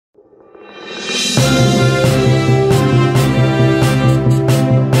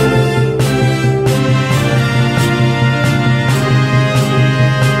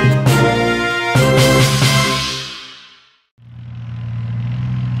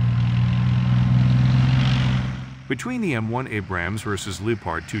Between the M1 Abrams versus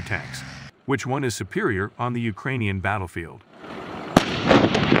Leopard 2 tanks, which one is superior on the Ukrainian battlefield?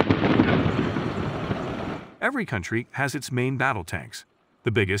 Every country has its main battle tanks,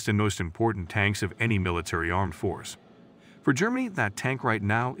 the biggest and most important tanks of any military armed force. For Germany, that tank right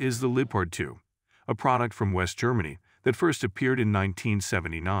now is the Leopard 2, a product from West Germany that first appeared in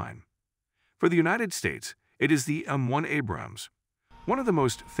 1979. For the United States, it is the M1 Abrams, one of the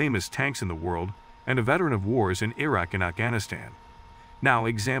most famous tanks in the world and a veteran of wars in Iraq and Afghanistan. Now,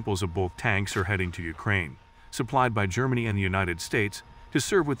 examples of both tanks are heading to Ukraine, supplied by Germany and the United States to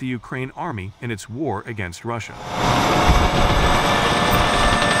serve with the Ukraine Army in its war against Russia.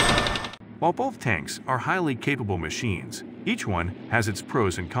 While both tanks are highly capable machines, each one has its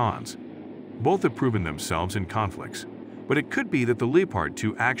pros and cons. Both have proven themselves in conflicts, but it could be that the Leopard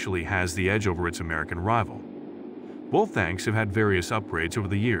 2 actually has the edge over its American rival. Both tanks have had various upgrades over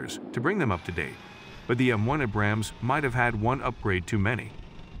the years to bring them up to date, but the M1 Abrams might have had one upgrade too many,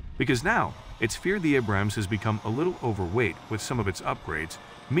 because now it's feared the Abrams has become a little overweight with some of its upgrades,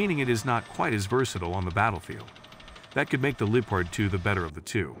 meaning it is not quite as versatile on the battlefield. That could make the Leopard 2 the better of the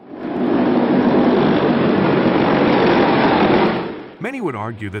two. Many would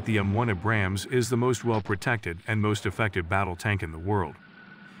argue that the M1 Abrams is the most well-protected and most effective battle tank in the world.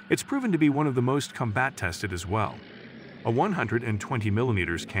 It's proven to be one of the most combat-tested as well. A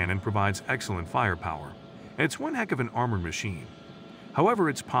 120mm cannon provides excellent firepower, and it's one heck of an armored machine. However,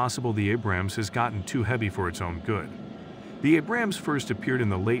 it's possible the Abrams has gotten too heavy for its own good. The Abrams first appeared in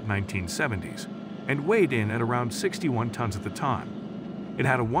the late 1970s and weighed in at around 61 tons at the time. It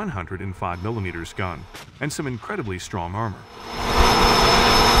had a 105mm gun and some incredibly strong armor.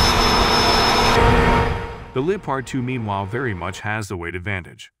 The Leopard 2, meanwhile, very much has the weight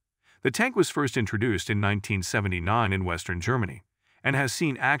advantage. The tank was first introduced in 1979 in Western Germany and has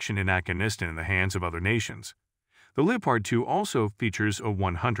seen action in Afghanistan in the hands of other nations. The Leopard 2 also features a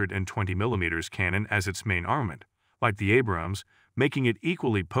 120mm cannon as its main armament, like the Abrams, making it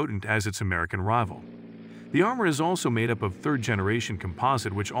equally potent as its American rival. The armor is also made up of third-generation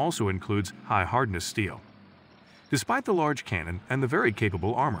composite, which also includes high-hardness steel. Despite the large cannon and the very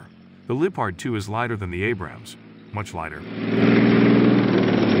capable armor, the Leopard 2 is lighter than the Abrams, much lighter.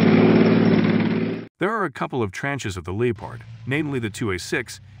 There are a couple of tranches of the Leopard, namely the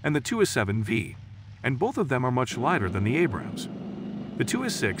 2A6 and the 2A7V, and both of them are much lighter than the Abrams. The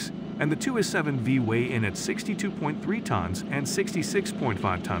 2A6 and the 2A7V weigh in at 62.3 tons and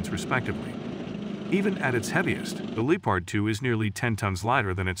 66.5 tons respectively. Even at its heaviest, the Leopard 2 is nearly 10 tons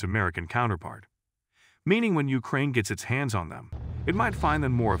lighter than its American counterpart, meaning when Ukraine gets its hands on them, it might find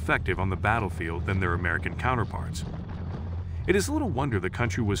them more effective on the battlefield than their American counterparts. It is little wonder the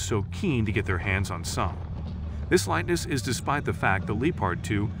country was so keen to get their hands on some. This lightness is despite the fact the Leopard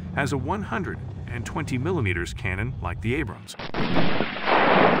 2 has a 120mm cannon like the Abrams.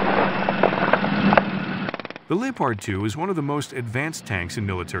 The Leopard 2 is one of the most advanced tanks in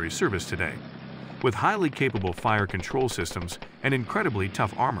military service today, with highly capable fire control systems and incredibly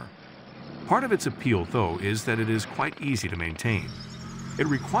tough armor. Part of its appeal, though, is that it is quite easy to maintain. It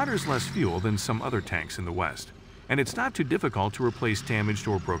requires less fuel than some other tanks in the West, and it's not too difficult to replace damaged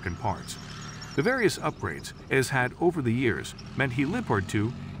or broken parts. The various upgrades it has had over the years meant the Leopard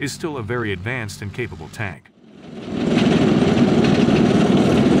 2 is still a very advanced and capable tank.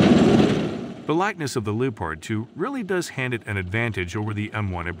 The lightness of the Leopard 2 really does hand it an advantage over the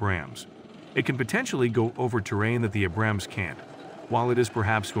M1 Abrams. It can potentially go over terrain that the Abrams can't, while it is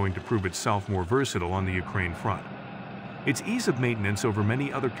perhaps going to prove itself more versatile on the Ukraine front. Its ease of maintenance over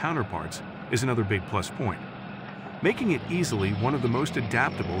many other counterparts is another big plus point, making it easily one of the most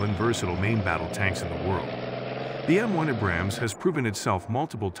adaptable and versatile main battle tanks in the world. The M1 Abrams has proven itself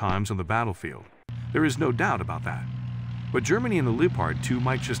multiple times on the battlefield. There is no doubt about that. But Germany and the Leopard 2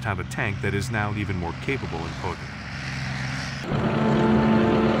 might just have a tank that is now even more capable and potent.